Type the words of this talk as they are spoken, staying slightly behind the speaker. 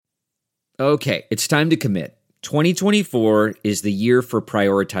Okay, it's time to commit. 2024 is the year for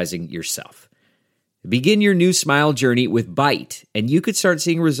prioritizing yourself. Begin your new smile journey with Byte, and you could start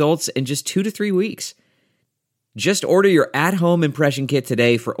seeing results in just 2 to 3 weeks. Just order your at-home impression kit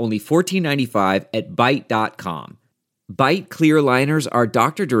today for only $14.95 at Byte.com. Byte clear liners are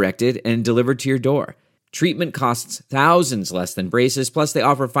doctor-directed and delivered to your door. Treatment costs thousands less than braces, plus they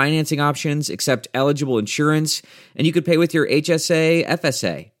offer financing options, accept eligible insurance, and you could pay with your HSA,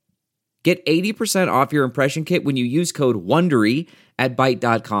 FSA. Get 80% off your impression kit when you use code WONDERY at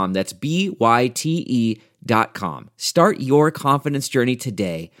Byte.com. That's BYTE.com. Start your confidence journey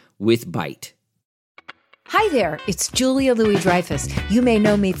today with Byte. Hi there, it's Julia Louis-Dreyfus. You may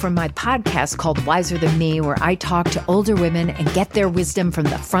know me from my podcast called Wiser Than Me, where I talk to older women and get their wisdom from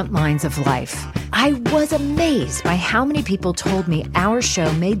the front lines of life. I was amazed by how many people told me our show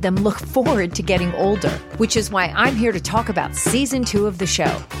made them look forward to getting older, which is why I'm here to talk about season 2 of the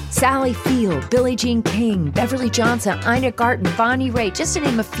show. Sally Field, Billie Jean King, Beverly Johnson, Ina Garten, Bonnie Raitt, just to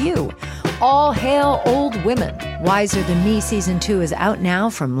name a few. All hail old women. Wiser Than Me season 2 is out now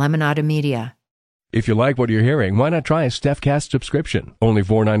from Lemonada Media. If you like what you're hearing, why not try a StephCast subscription? Only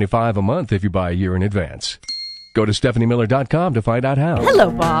 $4.95 a month if you buy a year in advance. Go to StephanieMiller.com to find out how. Hello,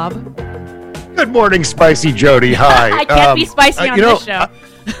 Bob. Good morning, Spicy Jody. Hi. I can't be spicy on this show.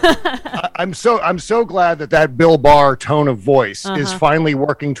 I'm so glad that Bill Barr tone of voice is finally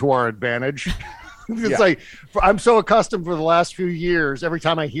working to our advantage. It's like I'm so accustomed for the last few years. Every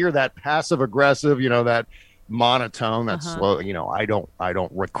time I hear that passive aggressive, that monotone, that slow, I don't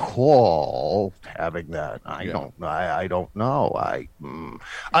recall having that. I don't know. I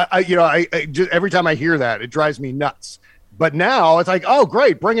just, every time I hear that, it drives me nuts. But now it's like, oh,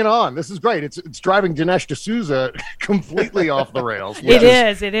 great, bring it on. This is great. It's driving Dinesh D'Souza completely off the rails. It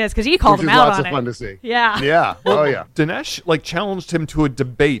is, because he called him out on it. Lots of fun to see. Yeah. Yeah. Well, Dinesh challenged him to a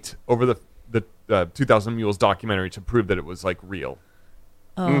debate over the 2000 Mules documentary to prove that it was real.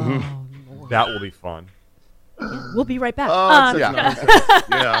 Oh, that will be fun. We'll be right back.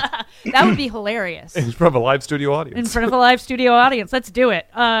 Yeah. That would be hilarious. In front of a live studio audience. Let's do it.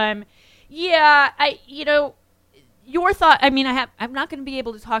 Your thought. I mean, I'm not going to be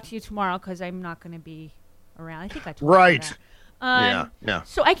able to talk to you tomorrow because I'm not going to be around. I think I told you that. Yeah.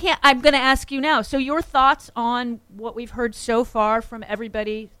 So I can't. I'm going to ask you now. So your thoughts on what we've heard so far from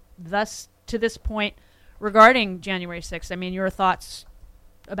everybody thus to this point regarding January 6th. I mean, your thoughts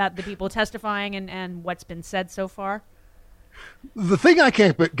about the people testifying and what's been said so far? The thing I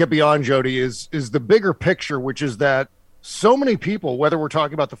can't get beyond, Jody, is the bigger picture, which is that so many people, whether we're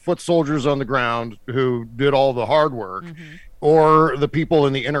talking about the foot soldiers on the ground who did all the hard work, or the people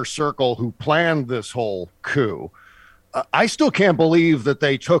in the inner circle who planned this whole coup, I still can't believe that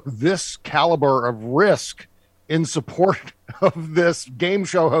they took this caliber of risk in support of this game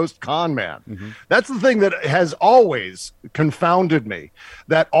show host con man. That's the thing that has always confounded me,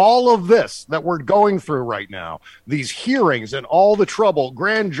 that all of this that we're going through right now, these hearings and all the trouble,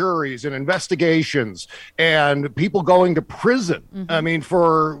 grand juries and investigations and people going to prison, I mean,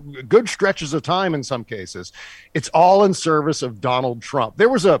 for good stretches of time in some cases, it's all in service of Donald Trump. There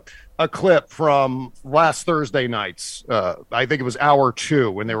was a clip from last Thursday night's, I think it was hour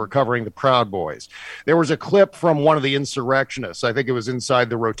 2 when they were covering the Proud Boys. There was a clip from one of the insurrectionists. I think it was inside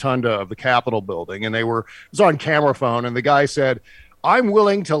the rotunda of the Capitol building, and it was on camera phone. And the guy said, "I'm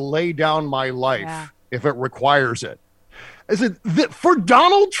willing to lay down my life if it requires it." I said, for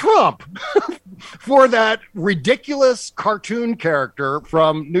Donald Trump, for that ridiculous cartoon character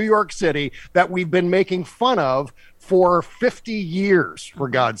from New York City that we've been making fun of for 50 years, for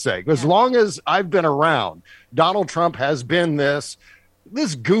God's sake. As long as I've been around, Donald Trump has been this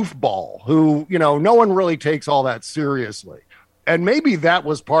goofball who, no one really takes all that seriously. And maybe that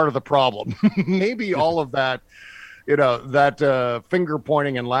was part of the problem. Maybe all of that, that finger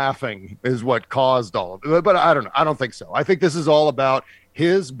pointing and laughing is what caused all of it. But I don't know. I don't think so. I think this is all about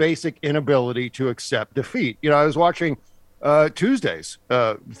his basic inability to accept defeat. I was watching Tuesday's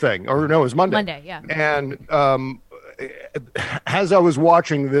thing, or no, it was Monday. Monday, yeah. And as I was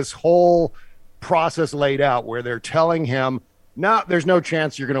watching this whole process laid out, where they're telling him, no, there's no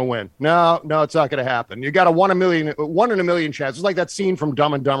chance you're going to win. No, it's not going to happen. You got a 1 in a million chance. It's like that scene from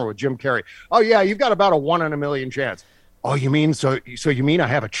Dumb and Dumber with Jim Carrey. Oh yeah, you've got about a 1 in a million chance. Oh, you mean so you mean I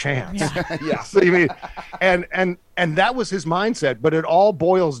have a chance? Yeah. So you mean, and that was his mindset. But it all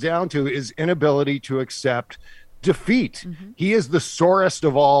boils down to his inability to accept defeat. He is the sorest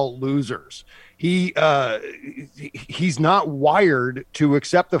of all losers. He's not wired to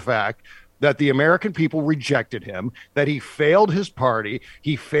accept the fact that the American people rejected him, that he failed his party,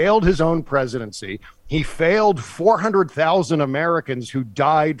 he failed his own presidency. He failed 400,000 Americans who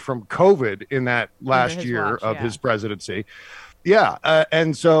died from COVID in that last year of his presidency. Yeah.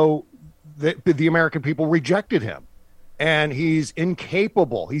 And so the American people rejected him. And he's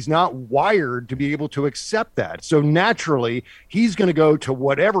incapable. He's not wired to be able to accept that. So naturally, he's going to go to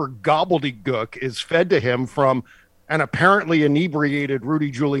whatever gobbledygook is fed to him from an apparently inebriated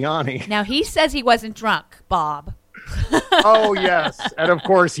Rudy Giuliani. Now, he says he wasn't drunk, Bob. Oh, yes. And of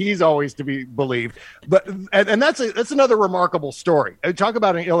course, he's always to be believed. But and that's another remarkable story. Talk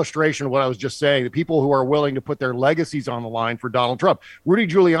about an illustration of what I was just saying, the people who are willing to put their legacies on the line for Donald Trump. Rudy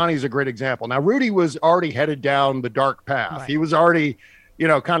Giuliani is a great example. Now, Rudy was already headed down the dark path. Right. He was already,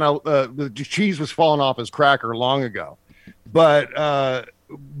 kind of the cheese was falling off his cracker long ago. But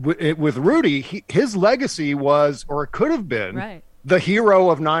with Rudy, his legacy was, or it could have been, the hero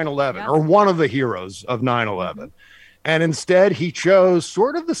of 9/11 or one of the heroes of 9/11. Mm-hmm. And instead, he chose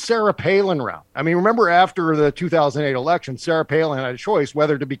sort of the Sarah Palin route. I mean, remember after the 2008 election, Sarah Palin had a choice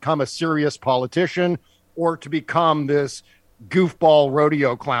whether to become a serious politician or to become this goofball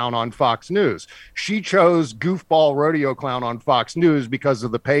rodeo clown on Fox News. She chose goofball rodeo clown on Fox News because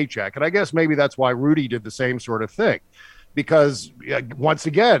of the paycheck. And I guess maybe that's why Rudy did the same sort of thing. Because once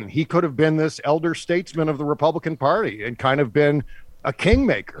again, he could have been this elder statesman of the Republican Party and kind of been a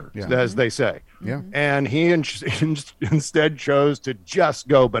kingmaker, as they say. Yeah. And he instead chose to just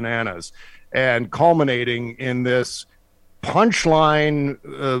go bananas, and culminating in this punchline,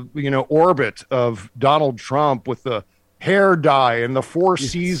 orbit of Donald Trump with the hair dye and the Four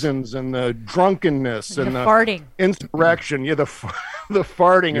Seasons and the drunkenness and the farting, insurrection. Yeah, the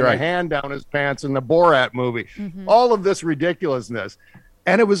farting and the hand down his pants in the Borat movie. Mm-hmm. All of this ridiculousness.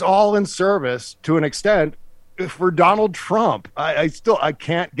 And it was all in service, to an extent, for Donald Trump. I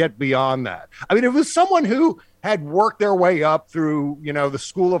can't get beyond that. I mean, it was someone who had worked their way up through, the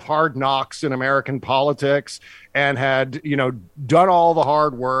school of hard knocks in American politics and had, done all the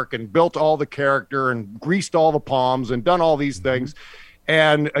hard work and built all the character and greased all the palms and done all these things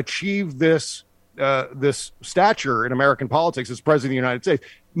and achieved this stature in American politics as president of the United States.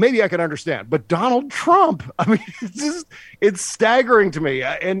 Maybe I can understand, but Donald Trump, I mean, it's staggering to me.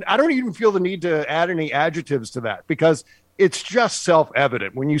 And I don't even feel the need to add any adjectives to that, because it's just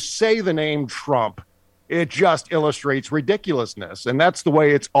self-evident. When you say the name Trump, it just illustrates ridiculousness. And that's the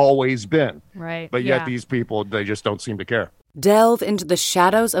way it's always been. Right. But yet these people, they just don't seem to care. Delve into the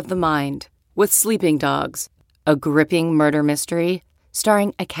shadows of the mind with Sleeping Dogs, a gripping murder mystery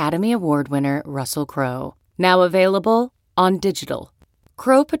starring Academy Award winner Russell Crowe. Now available on digital.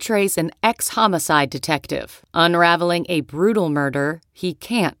 Crowe portrays an ex-homicide detective unraveling a brutal murder he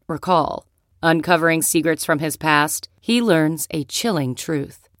can't recall. Uncovering secrets from his past, he learns a chilling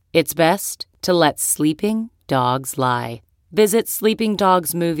truth. It's best to let sleeping dogs lie. Visit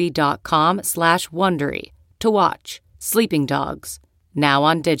sleepingdogsmovie.com/Wondery to watch Sleeping Dogs, now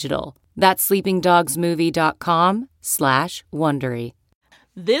on digital. That's sleepingdogsmovie.com/Wondery.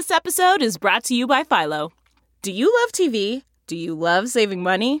 This episode is brought to you by Philo. Do you love TV? Do you love saving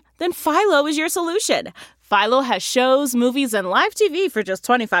money? Then Philo is your solution. Philo has shows, movies, and live TV for just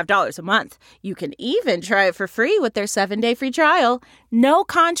 $25 a month. You can even try it for free with their 7-day free trial. No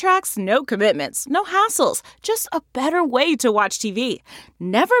contracts, no commitments, no hassles. Just a better way to watch TV.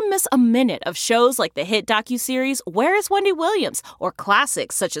 Never miss a minute of shows like the hit docuseries Where is Wendy Williams? Or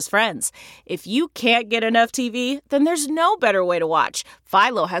classics such as Friends. If you can't get enough TV, then there's no better way to watch.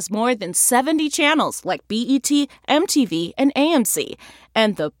 Philo has more than 70 channels like BET, MTV, and AMC.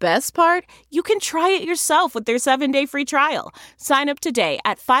 And the best part? You can try it yourself with their 7-day free trial. Sign up today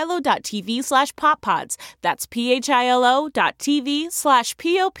at philo.tv/poppods. That's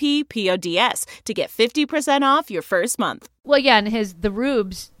philo.tv/POPPODS to get 50% off your first month. Well, yeah, and the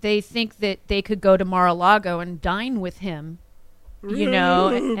Rubes, they think that they could go to Mar-a-Lago and dine with him,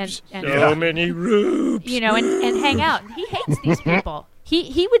 and so many Rubes, and hang out. He hates these people.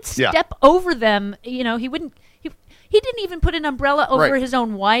 He would step over them. He wouldn't. He didn't even put an umbrella over his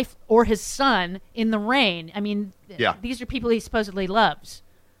own wife or his son in the rain. I mean, these are people he supposedly loves.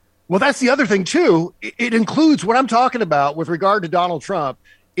 Well, that's the other thing, too. It includes what I'm talking about with regard to Donald Trump.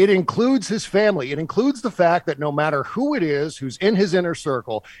 It includes his family. It includes the fact that no matter who it is who's in his inner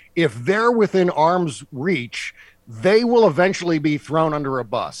circle, if they're within arm's reach, they will eventually be thrown under a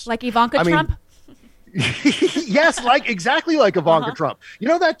bus. Like Ivanka Trump? Yes, exactly like Ivanka Trump. You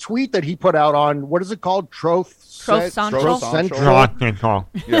know that tweet that he put out on, what is it called? Truth Central.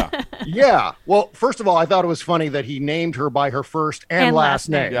 Yeah. Well, first of all, I thought it was funny that he named her by her first and last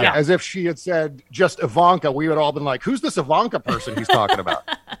name. Yeah. As if she had said just Ivanka. We would all been like, who's this Ivanka person he's talking about?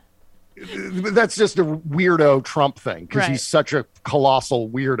 That's just a weirdo Trump thing, because he's such a colossal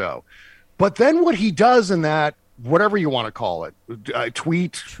weirdo. But then what he does in that, whatever you want to call it,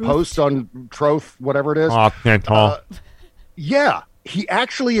 tweet, post on Truth, whatever it is. Yeah, he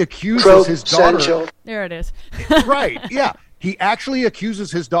actually accuses his daughter. There it is. Right, yeah. He actually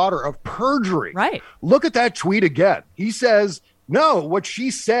accuses his daughter of perjury. Right. Look at that tweet again. He says, no, what she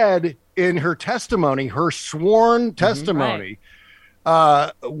said in her testimony, her sworn testimony,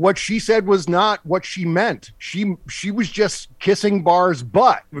 what she said was not what she meant. She was just kissing Barr's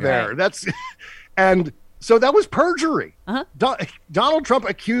butt there. Right. And so that was perjury. Donald Trump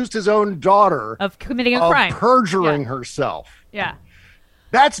accused his own daughter of committing a crime, perjuring herself. Yeah.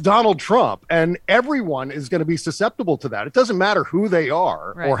 That's Donald Trump, and everyone is going to be susceptible to that. It doesn't matter who they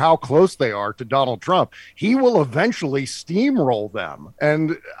are or how close they are to Donald Trump. He will eventually steamroll them,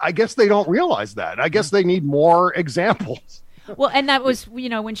 and I guess they don't realize that. I guess they need more examples. Well, and that was,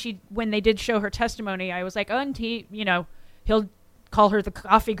 when they did show her testimony, I was like, and he'll call her the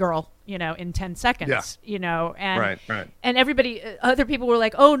coffee girl, in 10 seconds, and and everybody, other people were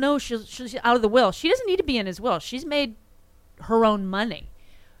like, oh no, she's out of the will. She doesn't need to be in his will. She's made her own money.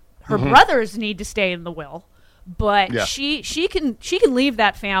 Her brothers need to stay in the will, but she can leave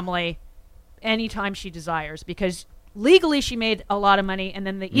that family anytime she desires, because legally she made a lot of money, and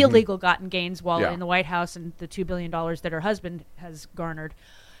then the illegal gotten gains while in the White House, and the $2 billion that her husband has garnered,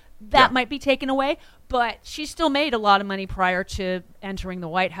 that might be taken away, but she still made a lot of money prior to entering the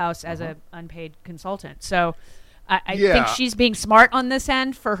White House as an unpaid consultant. So I think she's being smart on this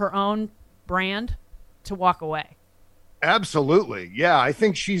end for her own brand to walk away. Absolutely. Yeah, I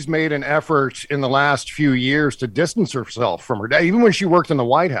think she's made an effort in the last few years to distance herself from her dad. Even when she worked in the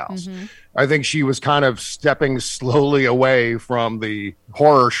White House, I think she was kind of stepping slowly away from the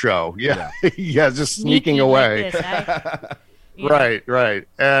horror show. Yeah, just sneaking away. Right.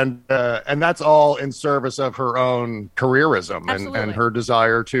 And that's all in service of her own careerism and her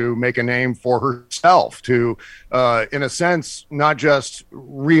desire to make a name for herself, to, in a sense, not just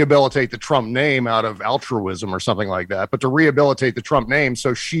rehabilitate the Trump name out of altruism or something like that, but to rehabilitate the Trump name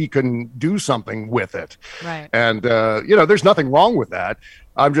so she can do something with it. Right. And, there's nothing wrong with that.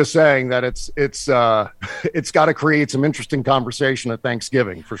 I'm just saying that it's got to create some interesting conversation at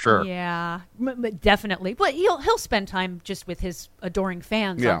Thanksgiving for sure. Yeah, definitely. But he'll spend time just with his adoring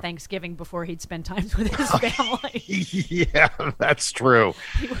fans on Thanksgiving before he'd spend time with his family. Yeah, that's true.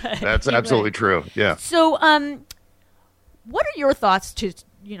 That's absolutely true. Yeah. So, what are your thoughts to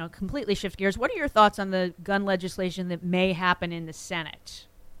completely shift gears? What are your thoughts on the gun legislation that may happen in the Senate?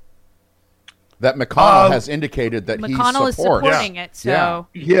 That McConnell has indicated that McConnell is supporting it. So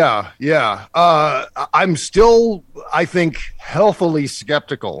I'm still, I think, healthily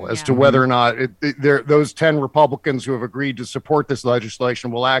skeptical as to whether or not those 10 Republicans who have agreed to support this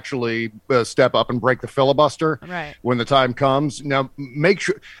legislation will actually step up and break the filibuster when the time comes. Now, make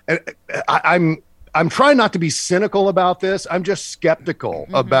sure. I'm trying not to be cynical about this. I'm just skeptical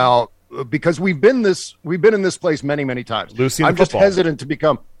about, because we've been in this place many, many times. Lucy, I'm just hesitant to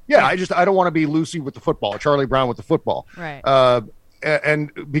become. Yeah, I don't want to be Lucy with the football, Charlie Brown with the football. Right. And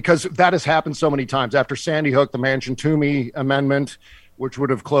because that has happened so many times. After Sandy Hook, the Manchin-Toomey amendment, which would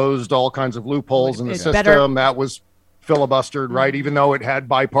have closed all kinds of loopholes in the system, that was filibustered, right? Even though it had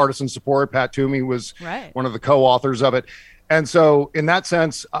bipartisan support, Pat Toomey was one of the co-authors of it. And so in that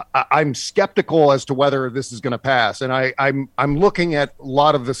sense, I'm skeptical as to whether this is going to pass. And I'm looking at a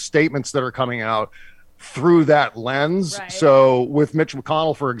lot of the statements that are coming out through that lens. So with Mitch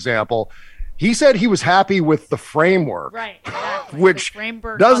McConnell, for example, he said he was happy with the framework, which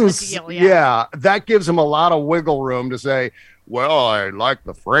doesn't, that gives him a lot of wiggle room to say, well, I like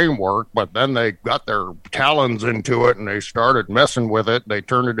the framework, but then they got their talons into it and they started messing with it. They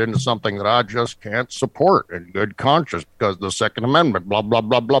turned it into something that I just can't support in good conscience because the Second Amendment, blah, blah,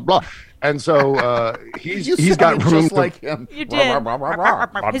 blah, blah, blah. And so he's got room just like him. You did.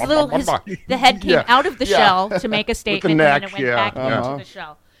 The head came out of the shell to make a statement, and then it went back into the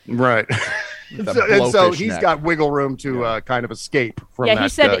shell. Right. And so he's got wiggle room to kind of escape from that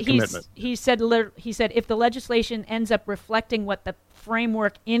commitment. He said if the legislation ends up reflecting what the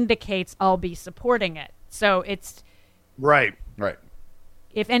framework indicates, I'll be supporting it. So it's right.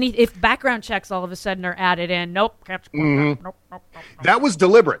 If background checks all of a sudden are added in, nope. That was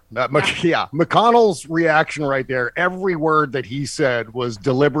deliberate. McConnell's reaction right there, every word that he said was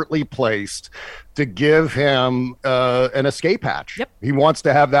deliberately placed to give him an escape hatch. Yep. He wants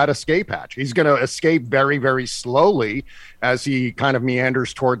to have that escape hatch. He's going to escape very, very slowly as he kind of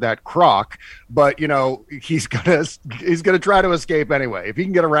meanders toward that crock. But, he's going to try to escape anyway. If he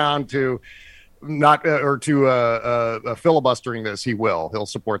can get around to filibustering this, he'll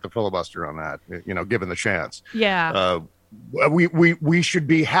support the filibuster on that, given the chance. we should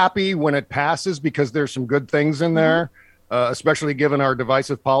be happy when it passes because there's some good things in there, especially given our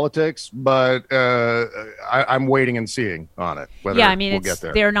divisive politics. But I'm waiting and seeing on it. Whether we'll get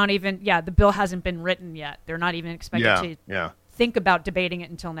there. They're not even. Yeah, the bill hasn't been written yet. They're not even expected to think about debating it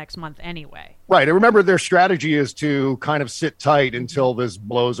until next month anyway. Right. And remember, their strategy is to kind of sit tight until this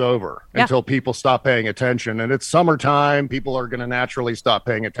blows over, until people stop paying attention. And it's summertime. People are going to naturally stop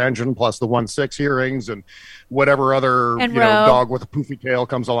paying attention, plus the 1-6 hearings and whatever other dog with a poofy tail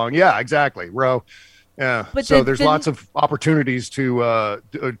comes along. Yeah, exactly. Roe. Yeah. But so there's lots of opportunities to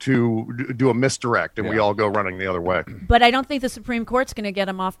do a misdirect, and we all go running the other way. But I don't think the Supreme Court's going to get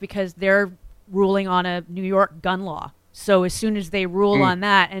them off because they're ruling on a New York gun law. So as soon as they rule on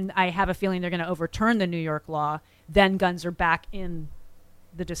that, and I have a feeling they're going to overturn the New York law, then guns are back in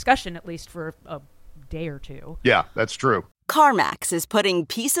the discussion, at least for a day or two. Yeah, that's true. CarMax is putting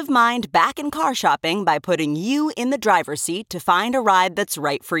peace of mind back in car shopping by putting you in the driver's seat to find a ride that's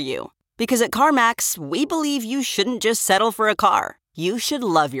right for you. Because at CarMax, we believe you shouldn't just settle for a car. You should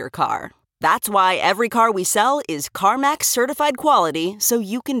love your car. That's why every car we sell is CarMax certified quality, so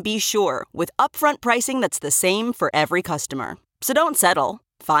you can be sure with upfront pricing that's the same for every customer. So don't settle.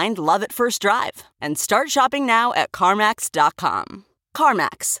 Find love at first drive and start shopping now at CarMax.com.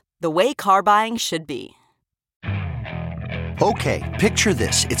 CarMax, the way car buying should be. Okay, picture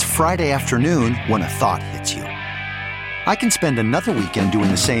this. It's Friday afternoon when a thought hits you. I can spend another weekend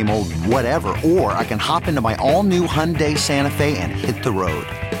doing the same old whatever, or I can hop into my all-new Hyundai Santa Fe and hit the road.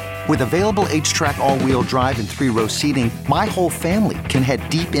 With available H-Track all-wheel drive and 3-row seating, my whole family can head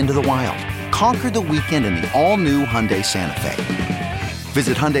deep into the wild. Conquer the weekend in the all-new Hyundai Santa Fe.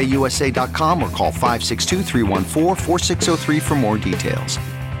 Visit HyundaiUSA.com or call 562-314-4603 for more details.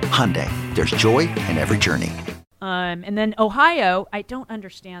 Hyundai, there's joy in every journey. And then Ohio, I don't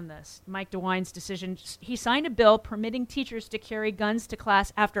understand this. Mike DeWine's decision. He signed a bill permitting teachers to carry guns to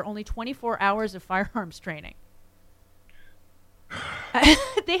class after only 24 hours of firearms training.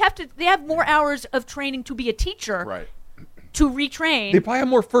 They have more hours of training to be a teacher, right? To retrain. They probably have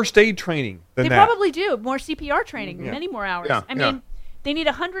more first aid training than that. They probably do. More CPR training, many more hours. Yeah, I mean, they need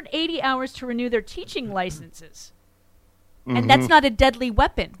 180 hours to renew their teaching licenses. And that's not a deadly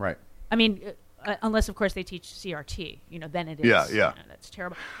weapon. Right. I mean, unless, of course, they teach CRT. Then it is. Yeah. That's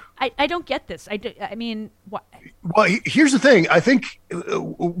terrible. I don't get this. I mean, what? Well, here's the thing. I think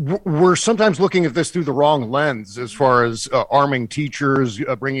we're sometimes looking at this through the wrong lens as far as arming teachers,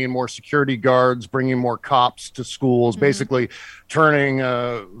 bringing in more security guards, bringing more cops to schools, basically turning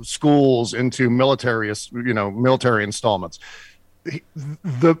schools into military installments.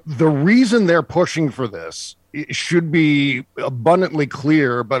 The reason they're pushing for this should be abundantly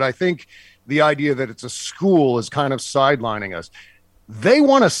clear, but I think the idea that it's a school is kind of sidelining us. They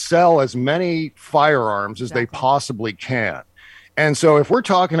want to sell as many firearms as they possibly can. And so if we're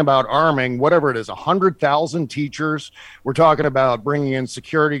talking about arming, whatever it is, 100,000 teachers, we're talking about bringing in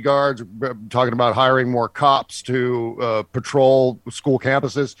security guards, talking about hiring more cops to patrol school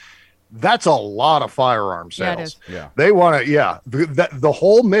campuses. That's a lot of firearm sales. Yeah, it is. Yeah. They want to, the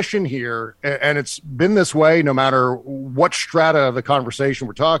whole mission here, and it's been this way no matter what strata of the conversation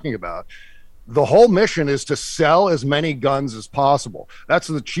we're talking about, the whole mission is to sell as many guns as possible. That's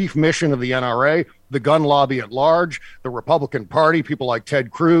the chief mission of the NRA, the gun lobby at large, the Republican Party, people like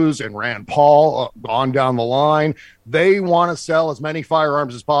Ted Cruz and Rand Paul on down the line. They want to sell as many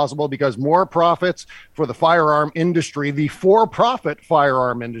firearms as possible because more profits for the firearm industry, the for-profit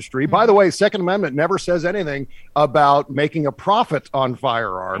firearm industry. By the way, Second Amendment never says anything about making a profit on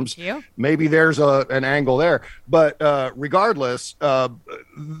firearms. Thank you. Maybe there's an angle there. But regardless,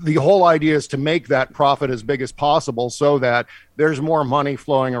 the whole idea is to make that profit as big as possible so that there's more money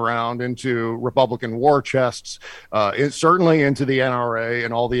flowing around into Republican war chests, certainly into the NRA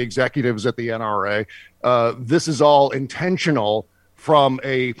and all the executives at the NRA. This is all intentional from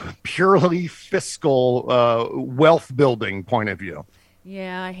a purely fiscal wealth building point of view.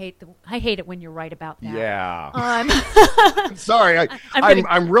 Yeah, I hate it when you're right about that. Yeah. Sorry,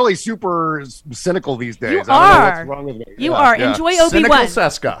 I'm really super cynical these days. You I don't know are. what's wrong with me. You are. Yeah. Enjoy Obi-Wan. Cynical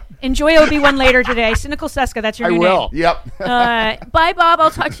Seska. Enjoy Obi-Wan later today. Cynical Seska, that's your new I will. name. Yep. Bye, Bob. I'll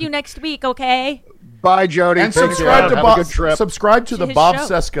talk to you next week, okay? Bye, Jody. And Take subscribe care. to Have Bob. a good trip. Subscribe to the his Bob show.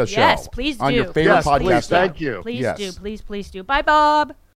 Seska show. Yes, please on do. your favorite Yes, podcast please. app. Thank you. Please Yes. do. Please do. Bye, Bob.